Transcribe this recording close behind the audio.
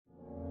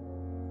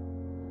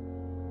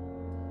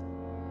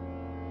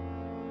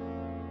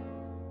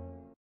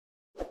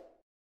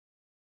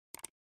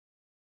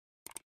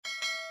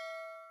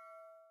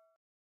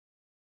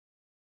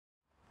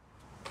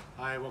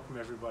Hi, welcome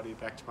everybody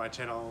back to my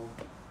channel.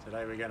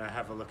 Today we're going to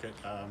have a look at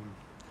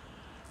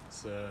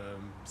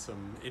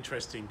some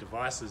interesting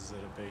devices that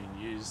are being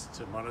used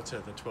to monitor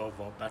the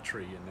 12-volt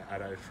battery in the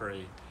Atto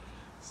 3.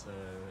 So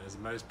as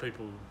most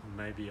people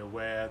may be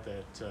aware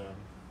that there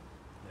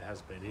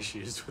has been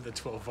issues with the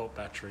 12-volt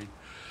battery.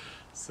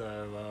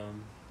 So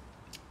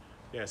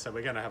so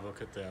we're going to have a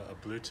look at a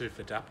Bluetooth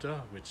adapter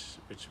which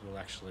will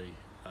actually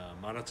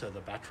monitor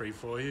the battery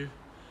for you.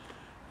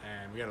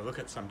 And we're going to look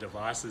at some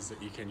devices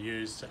that you can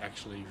use to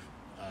actually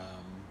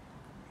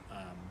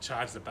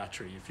charge the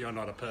battery. If you're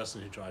not a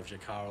person who drives your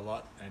car a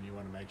lot and you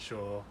want to make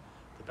sure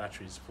the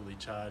battery is fully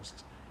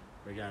charged,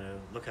 we're going to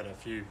look at a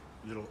few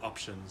little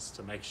options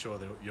to make sure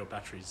that your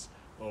battery's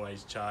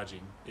always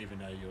charging, even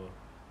though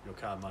your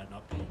car might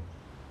not be.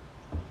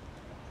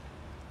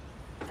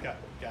 I've got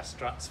gas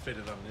struts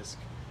fitted on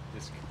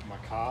my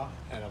car,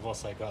 and I've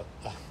also got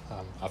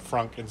a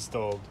Frunk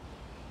installed.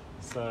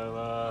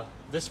 So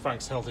this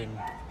Frunk's held in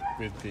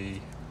with the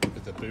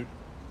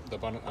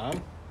bonnet arm,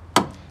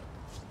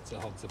 so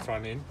it holds the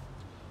front in,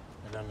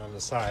 and then on the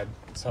side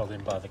it's held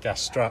in by the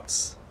gas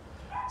struts.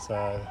 So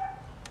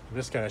I'm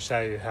just going to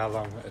show you how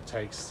long it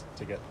takes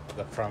to get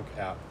the Frunk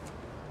out.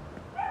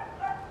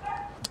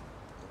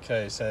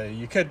 Okay, so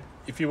you could,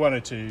 if you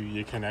wanted to,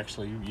 you can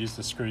actually use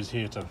the screws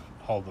here to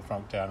hold the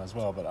Frunk down as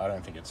well, but I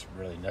don't think it's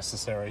really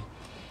necessary.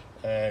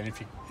 And if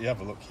you have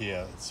a look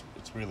here, it's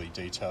really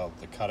detailed,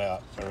 the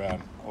cutout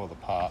around all the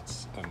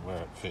parts and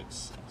where it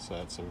fits. So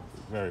it's a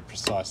very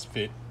precise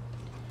fit.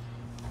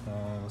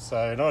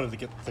 So in order to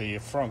get the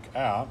Frunk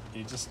out,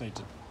 you just need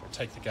to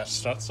take the gas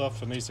struts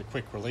off, and these are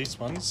quick release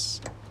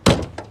ones.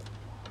 And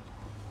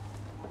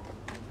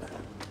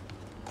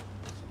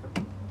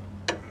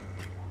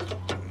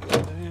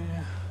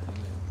then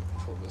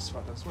pull this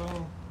one as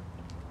well.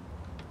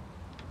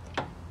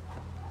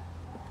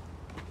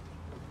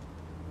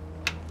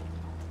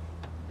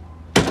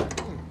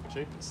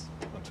 Cheapest,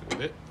 that took a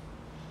bit.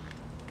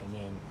 And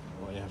then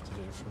what you have to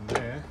do from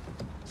there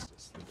is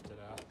just lift it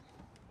out.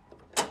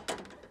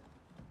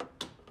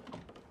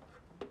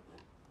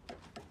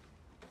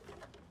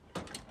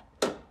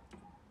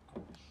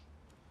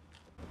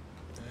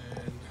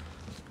 And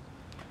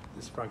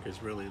this Frunk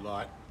is really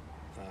light.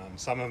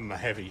 Some of them are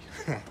heavy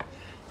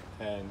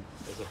and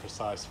there's a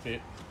precise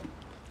fit.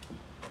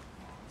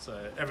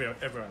 So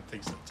everyone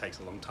thinks it takes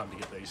a long time to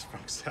get these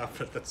Frunks out,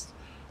 but that's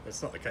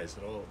not the case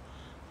at all.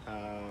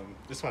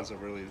 This one's a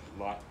really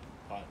lightly,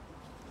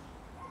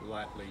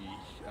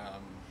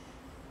 well,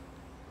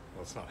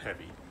 it's not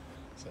heavy,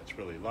 so it's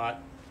really light,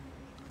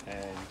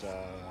 and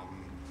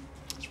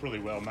it's really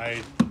well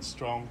made, it's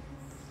strong.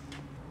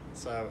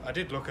 So I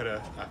did look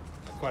at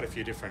quite a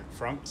few different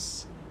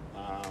Frunks.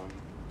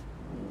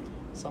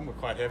 Some were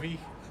quite heavy,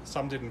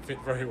 some didn't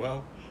fit very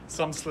well,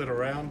 some slid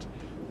around.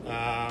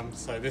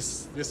 So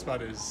this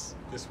one's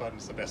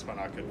the best one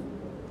I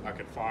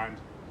could find.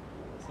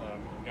 So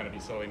I'm going to be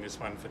selling this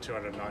one for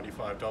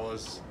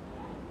 $295.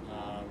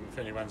 If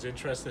anyone's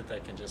interested, they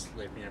can just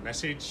leave me a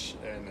message,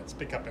 and it's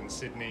pick up in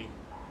Sydney.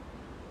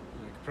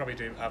 We could probably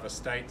do other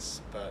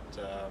states, but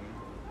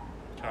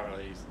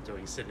currently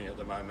doing Sydney at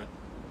the moment.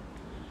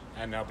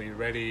 And they'll be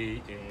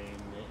ready in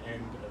the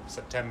end of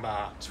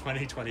September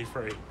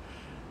 2023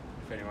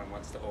 if anyone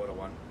wants to order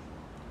one.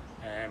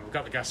 And we've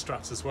got the gas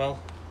struts as well,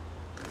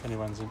 if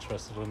anyone's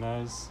interested in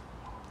those.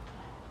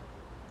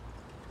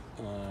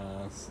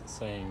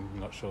 Saying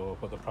not sure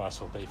what the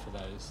price will be for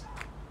those.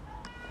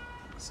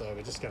 So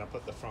we're just going to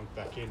put the Frunk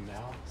back in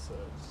now. So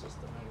it's just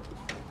a matter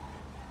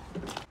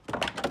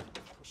of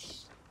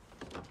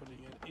putting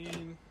it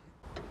in,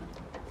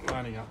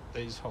 lining up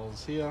these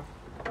holes here,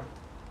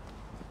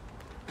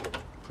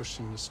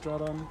 pushing the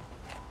strut on.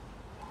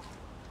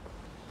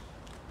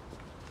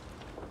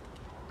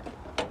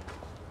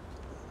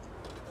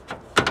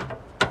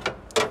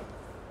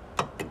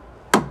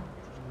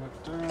 Putting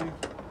that down.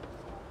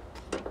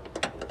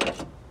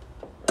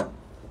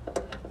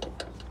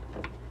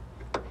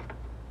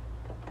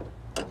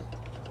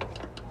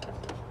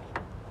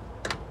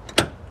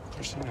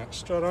 Pushing that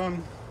strut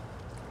on.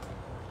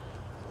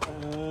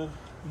 And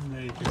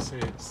there you can see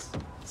it's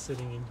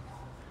sitting in.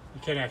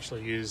 You can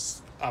actually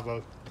use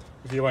other,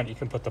 if you want, you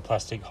can put the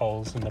plastic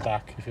holes in the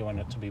back if you want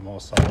it to be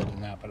more solid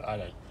than that, but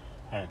I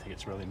don't think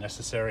it's really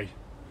necessary.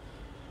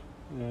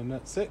 And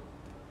that's it.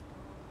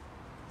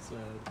 So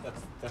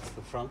that's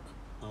the Frunk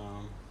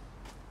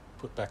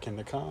put back in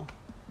the car,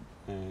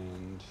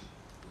 and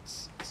it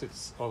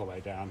sits all the way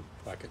down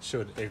like it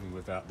should, even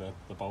without the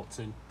bolts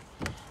in.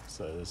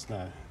 So there's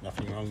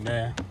nothing wrong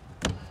there,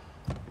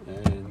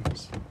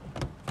 and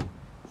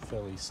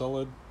fairly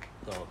solid.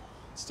 Well,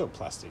 it's still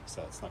plastic,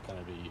 so it's not going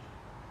to be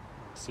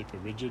super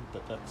rigid,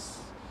 but that's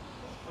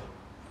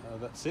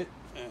it.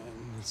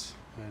 And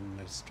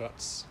the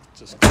struts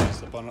just close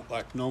the bonnet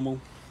like normal.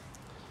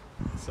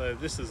 So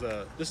this is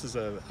a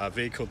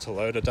vehicle to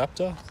load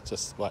adapter,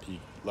 just like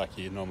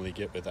you normally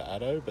get with the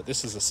Atto, but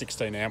this is a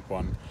 16 amp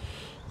one.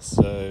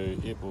 So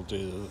it will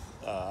do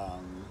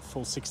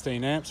full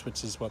 16 amps,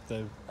 which is what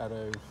the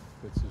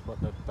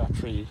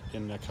battery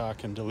in the car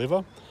can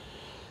deliver.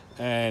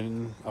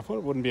 and I thought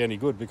it wouldn't be any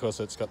good because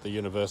it's got the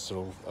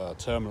universal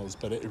terminals,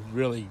 but it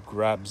really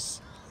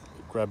grabs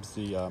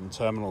the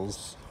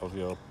terminals of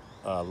your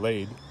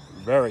lead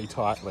very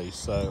tightly.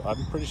 So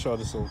I'm pretty sure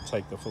this will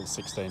take the full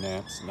 16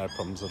 amps, no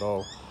problems at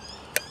all.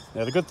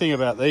 Now the good thing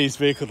about these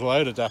vehicle to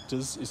load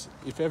adapters is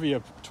if ever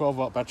your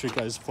 12-volt battery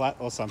goes flat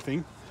or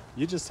something,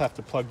 you just have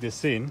to plug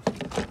this in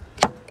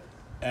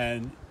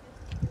and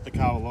the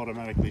car will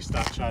automatically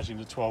start charging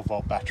the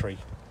 12-volt battery.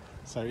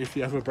 So if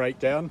you ever break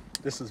down,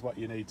 this is what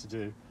you need to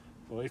do.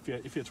 Or if your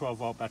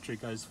 12-volt battery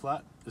goes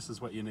flat, this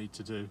is what you need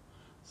to do.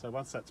 So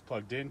once that's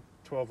plugged in,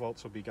 12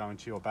 volts will be going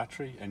to your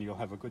battery and you'll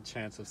have a good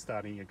chance of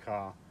starting your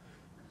car.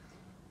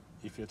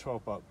 If your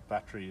 12-volt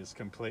battery is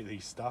completely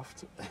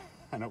stuffed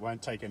and it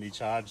won't take any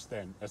charge,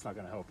 then that's not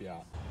going to help you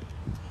out.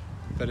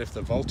 But if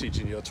the voltage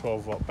in your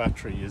 12-volt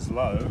battery is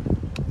low,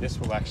 this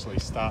will actually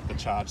start the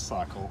charge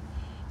cycle.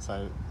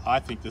 So I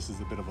think this is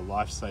a bit of a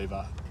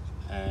lifesaver,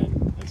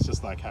 and it's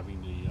just like having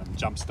the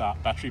jump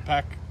start battery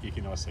pack. You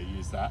can also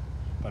use that,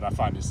 but I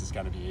find this is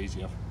going to be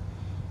easier.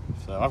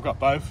 So I've got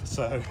both,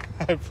 so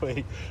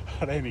hopefully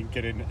I don't even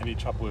get in any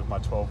trouble with my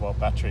 12-volt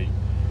battery.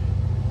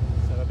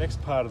 So the next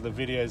part of the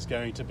video is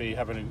going to be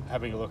having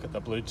a look at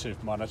the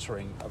Bluetooth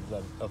monitoring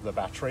of the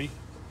battery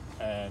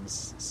and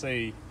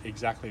see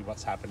exactly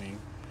what's happening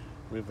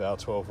with our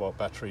 12-volt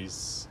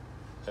batteries.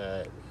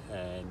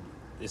 And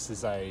this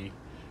is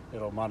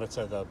it'll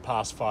monitor the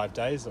past 5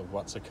 days of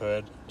what's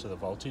occurred to the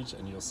voltage,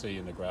 and you'll see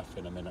in the graph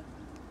in a minute.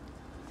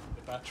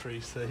 The battery,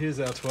 so here's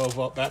our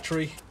 12-volt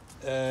battery,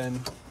 and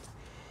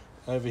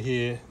over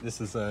here this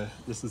is a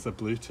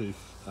Bluetooth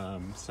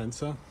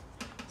sensor.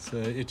 So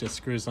it just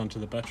screws onto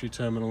the battery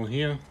terminal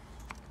here,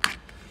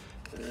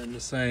 and the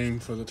same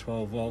for the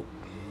 12-volt.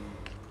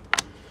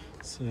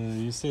 So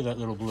you see that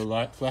little blue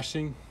light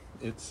flashing?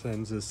 It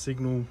sends a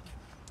signal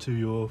to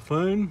your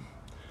phone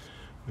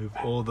with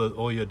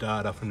all your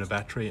data from the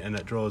battery, and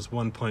it draws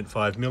 1.5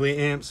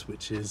 milliamps,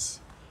 which is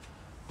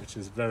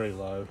very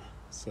low.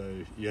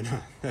 So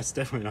that's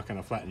definitely not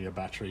going to flatten your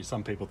battery.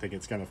 Some people think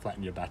it's going to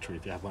flatten your battery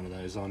if you have one of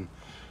those on.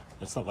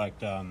 It's not like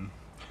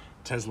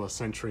Tesla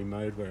Sentry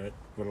mode where it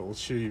will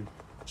chew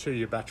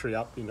your battery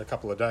up in a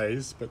couple of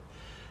days. But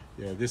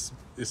yeah, this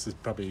is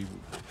probably,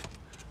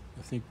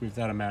 I think with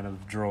that amount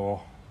of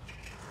draw,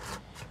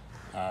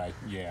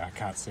 yeah, I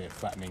can't see it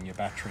flattening your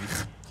battery.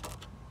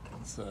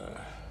 So,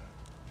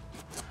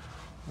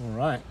 all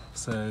right,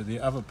 so the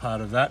other part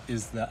of that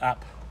is the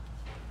app.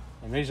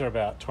 And these are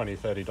about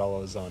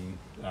 $20-30 on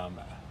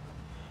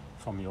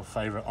from your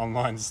favorite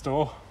online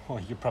store, or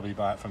you could probably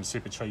buy it from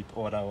Super Cheap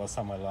Auto or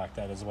somewhere like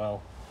that as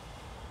well.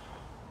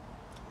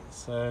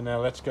 So now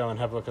let's go and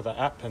have a look at the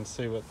app and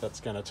see what that's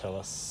going to tell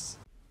us.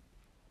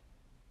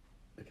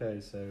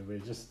 Okay, so we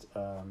just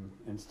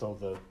installed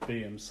the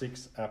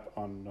BM6 app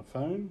on the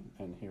phone,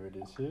 and here it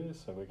is here.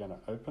 So we're going to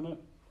open it.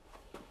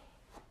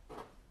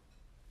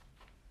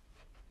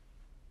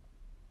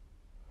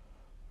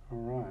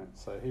 Alright,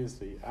 so here's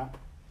the app,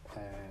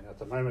 and at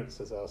the moment it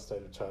says our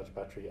state of charge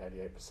battery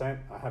 88%.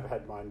 I have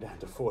had mine down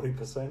to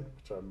 40%,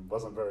 which I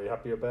wasn't very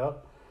happy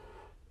about,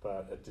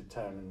 but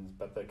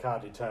the car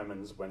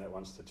determines when it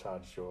wants to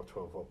charge your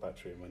 12-volt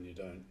battery and when you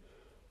don't.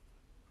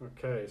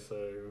 Okay,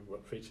 so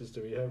what features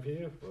do we have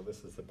here? Well,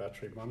 this is the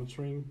battery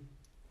monitoring.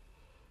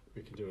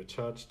 We can do a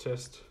charge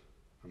test.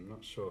 I'm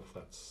not sure if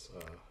that's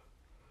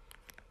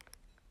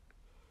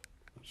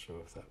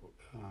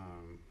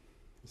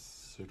is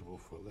suitable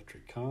for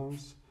electric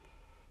cars.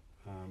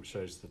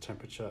 Shows the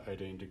temperature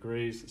 18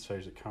 degrees. It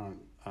shows the current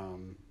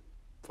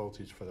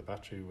voltage for the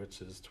battery,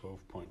 which is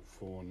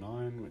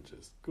 12.49, which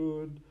is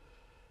good.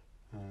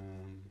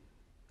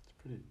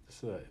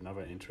 This is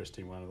another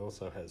interesting one. It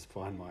also has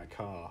Find My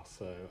Car.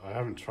 So I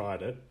haven't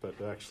tried it, but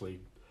it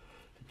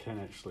can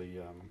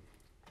actually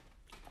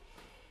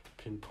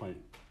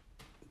pinpoint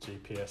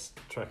GPS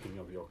tracking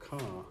of your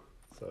car.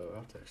 So I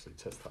have to actually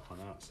test that one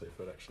out, see if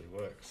it actually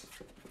works.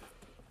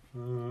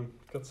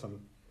 Got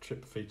some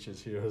trip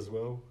features here as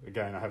well.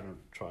 Again, I haven't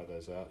tried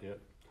those out yet,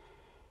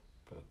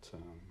 but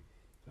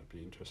that'd be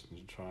interesting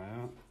to try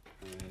out.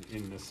 And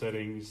in the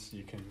settings,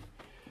 you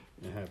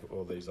have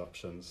all these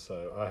options.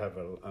 So I have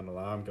an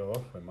alarm go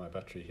off when my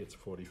battery hits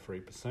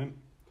 43%.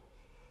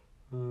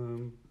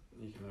 You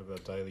can have a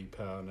daily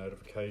power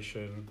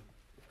notification,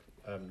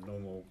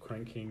 abnormal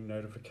cranking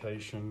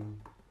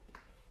notification.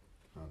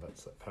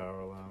 That's the power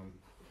alarm.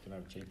 You can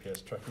have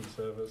GPS tracking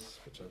service,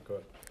 which I've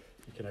got.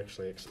 You can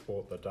actually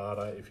export the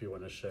data if you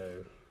want to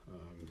show,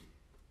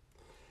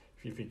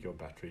 if you think your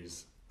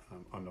battery's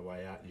on the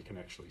way out, you can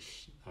actually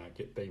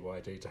get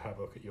BYD to have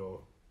a look at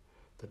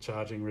the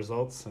charging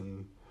results,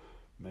 and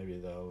maybe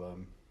they'll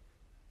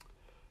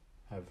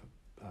have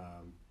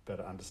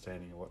better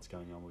understanding of what's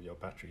going on with your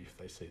battery if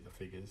they see the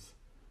figures.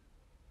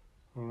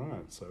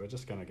 Alright, so we're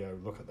just going to go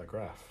look at the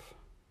graph.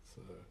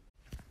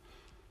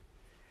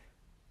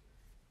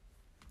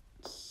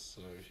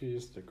 So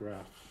here's the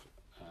graph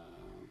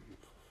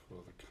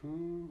for the car,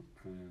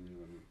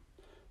 and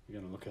we're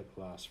going to look at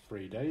the last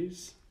 3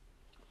 days.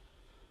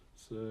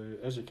 So So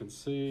as you can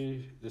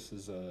see, this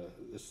is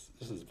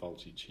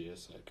voltage here,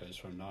 so it goes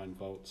from 9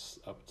 volts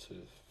up to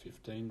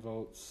 15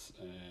 volts,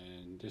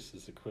 and this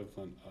is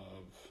equivalent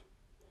of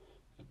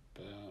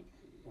about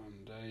 1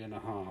 day and a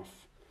half.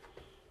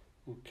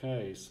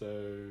 Okay,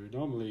 so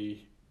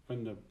normally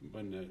when the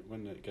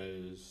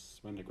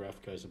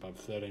graph goes above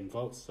 13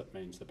 volts, that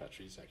means the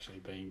battery is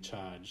actually being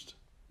charged.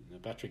 And the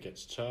battery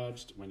gets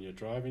charged when you're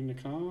driving the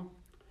car,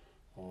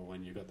 or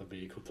when you've got the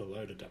vehicle to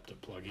load adapter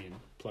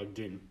plugged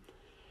in.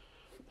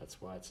 That's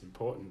why it's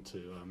important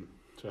to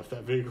have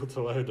that vehicle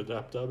to load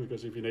adapter,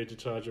 because if you need to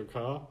charge your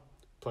car,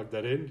 plug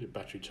that in, your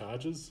battery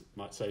charges.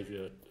 Might save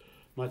you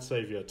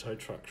a tow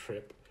truck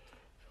trip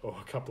or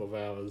a couple of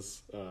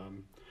hours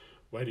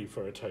waiting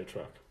for a tow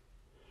truck.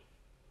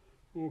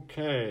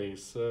 Okay,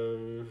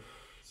 so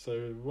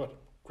what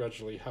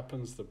gradually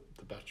happens? The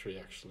battery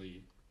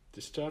actually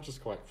discharges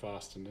quite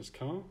fast in this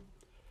car.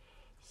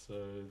 So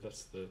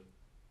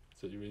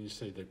when you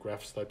see the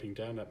graph sloping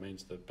down, that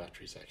means the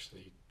battery's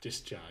actually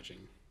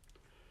discharging.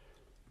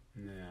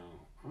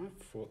 Now, I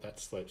thought that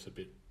slope's a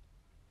bit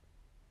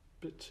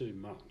too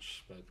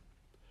much, but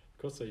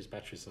because these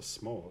batteries are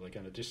small, they're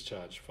going to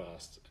discharge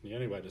fast, and the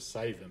only way to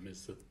save them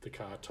is the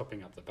car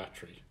topping up the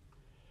battery.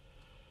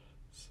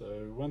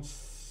 So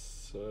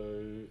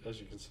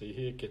as you can see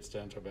here, it gets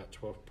down to about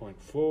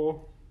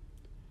 12.4,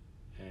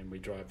 and we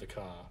drive the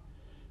car.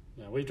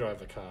 Now, we drive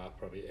the car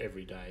probably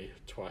every day,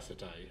 twice a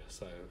day,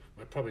 so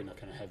we're probably not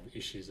going to have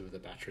issues with the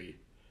battery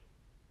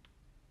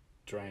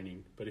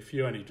draining. But if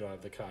you only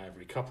drive the car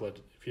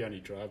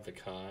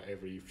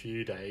every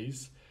few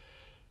days,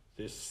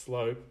 this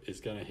slope is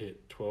going to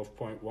hit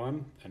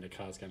 12.1, and the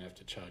car's going to have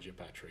to charge your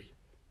battery.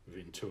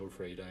 Within 2 or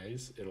 3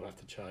 days, it'll have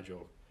to charge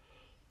your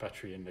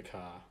battery in the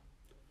car.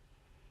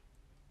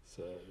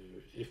 So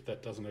if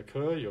that doesn't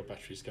occur, your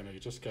battery's going to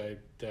just go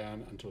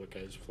down until it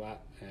goes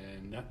flat,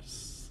 and that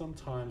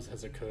sometimes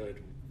has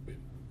occurred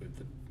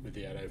with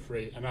the Atto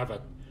 3, and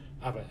other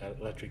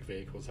electric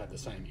vehicles have the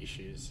same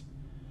issues.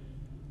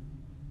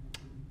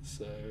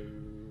 So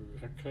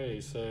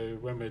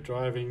when we're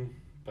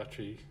driving,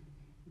 battery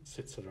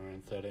sits at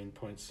around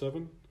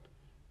 13.7,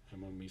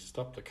 and when we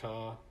stop the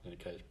car, then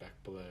it goes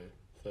back below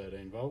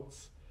 13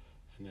 volts,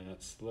 and then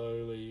it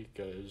slowly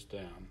goes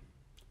down.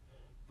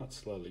 Not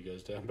slowly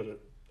goes down, but it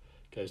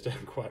goes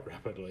down quite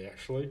rapidly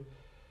actually.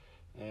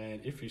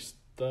 And if you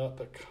start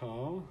the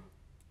car,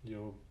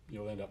 you'll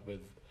end up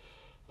with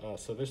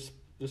so this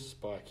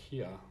spike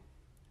here,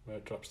 where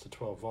it drops to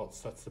 12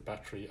 volts, that's the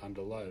battery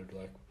under load.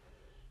 Like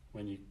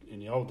when you, in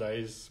the old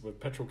days with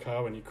petrol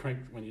car, when you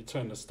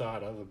turn the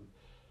starter,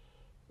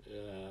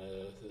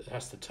 it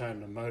has to turn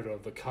the motor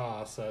of the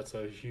car, so it's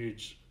a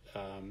huge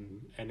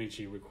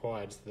energy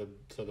required, so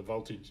the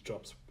voltage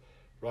drops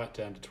right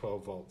down to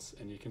 12 volts,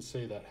 and you can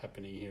see that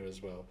happening here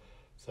as well.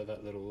 So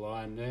that little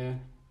line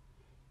there,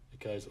 it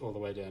goes all the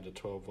way down to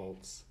 12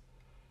 volts.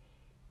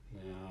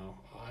 Now,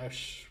 I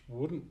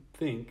wouldn't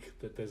think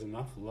that there's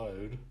enough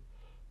load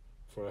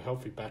for a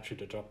healthy battery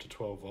to drop to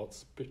 12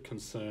 volts. A bit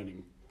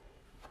concerning.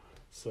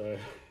 So,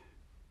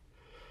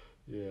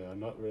 yeah, I'm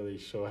not really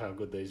sure how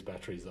good these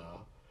batteries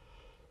are.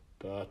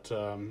 But,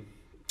 so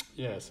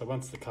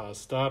once the car's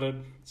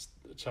started,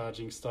 the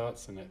charging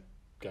starts, and it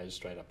goes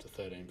straight up to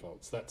 13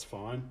 volts. That's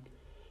fine.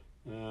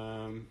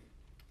 Now,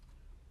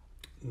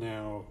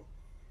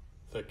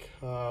 the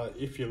car,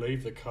 if you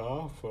leave the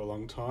car for a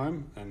long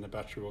time, and the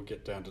battery will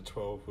get down to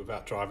 12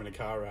 without driving the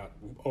car out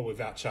or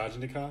without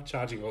charging the car.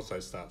 Charging also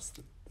starts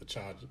the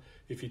charge.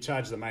 If you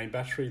charge the main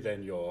battery,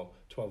 then your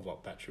 12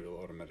 volt battery will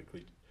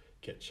automatically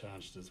get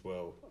charged as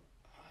well,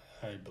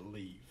 I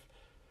believe.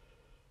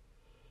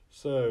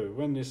 So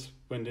when this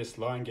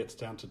line gets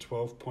down to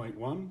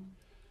 12.1,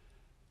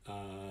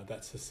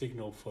 that's a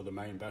signal for the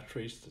main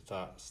batteries to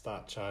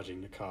start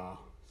charging the car.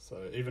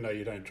 So even though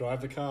you don't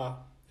drive the car,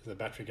 if the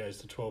battery goes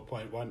to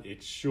 12.1,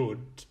 it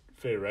should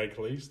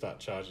theoretically start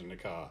charging the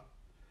car,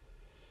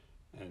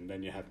 and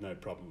then you have no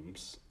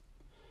problems.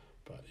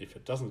 But if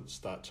it doesn't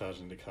start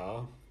charging the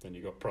car, then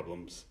you've got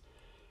problems.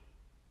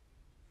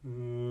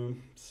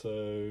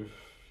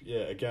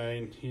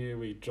 Again, here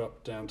we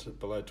drop down to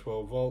below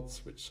 12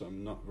 volts, which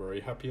I'm not very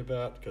happy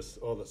about, because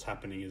all that's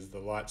happening is the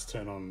lights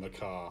turn on in the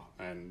car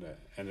and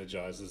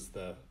energizes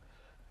the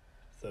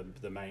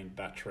main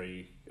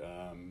battery.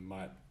 I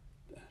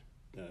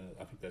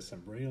think there's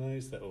some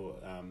relays that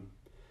will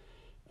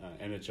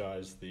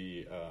energize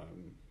the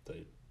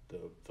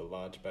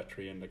large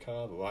battery in the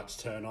car. The lights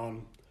turn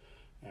on,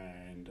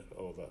 and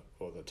all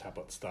the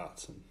tablet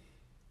starts, and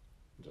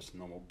just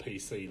normal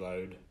PC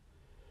load,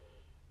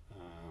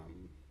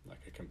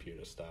 like a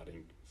computer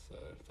starting. So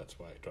that's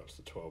why it drops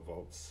to 12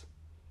 volts.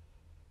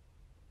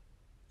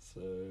 So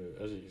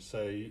as you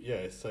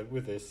say, so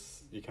with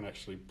this, you can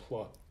actually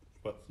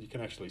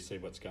see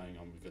what's going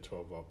on with the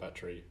 12 volt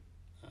battery.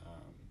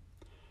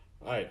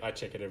 I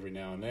check it every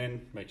now and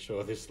then, make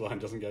sure this line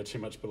doesn't go too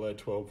much below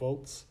 12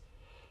 volts.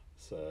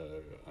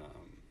 So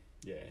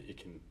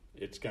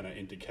it's going to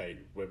indicate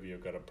whether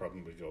you've got a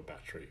problem with your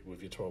battery,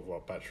 with your 12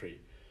 volt battery.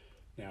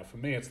 Now, for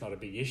me, it's not a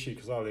big issue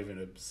because I live in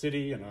a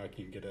city and I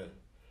can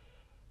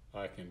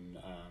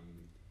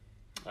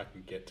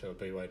get to a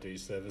BYD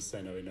service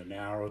centre in an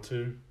hour or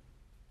two.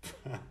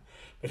 But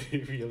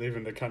if you live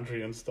in the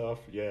country and stuff,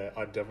 yeah,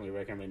 I'd definitely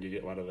recommend you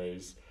get one of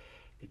these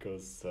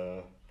because,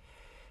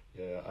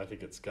 I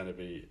think it's going to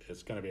be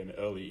an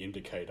early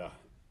indicator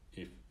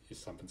if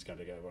something's going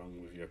to go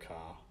wrong with your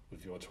car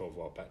with your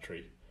 12-volt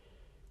battery.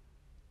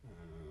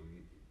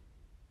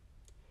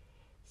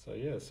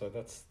 So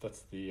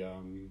that's the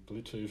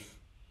Bluetooth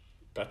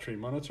battery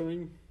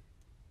monitoring,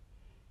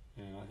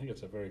 and I think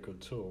it's a very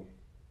good tool.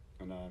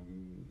 And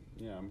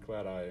I'm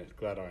glad I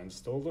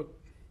installed it.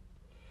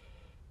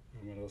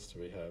 And what else do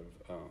we have?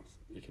 Oh,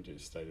 you can do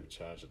state of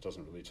charge. It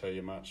doesn't really tell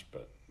you much,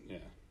 but yeah,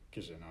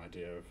 gives you an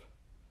idea of.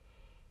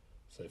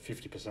 So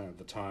 50% of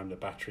the time the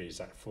battery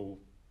is at full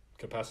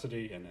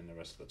capacity, and then the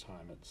rest of the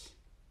time it's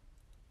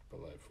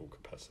below full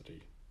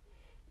capacity.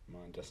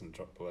 Mine doesn't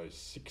drop below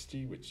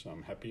 60, which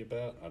I'm happy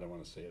about. I don't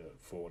want to see it at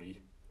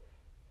 40.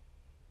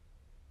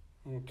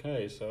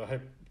 Okay, so I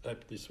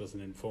hope this was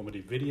an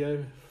informative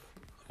video.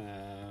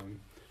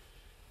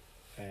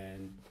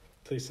 And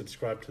please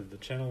subscribe to the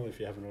channel if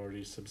you haven't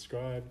already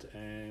subscribed,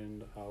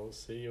 and I'll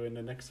see you in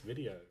the next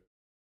video.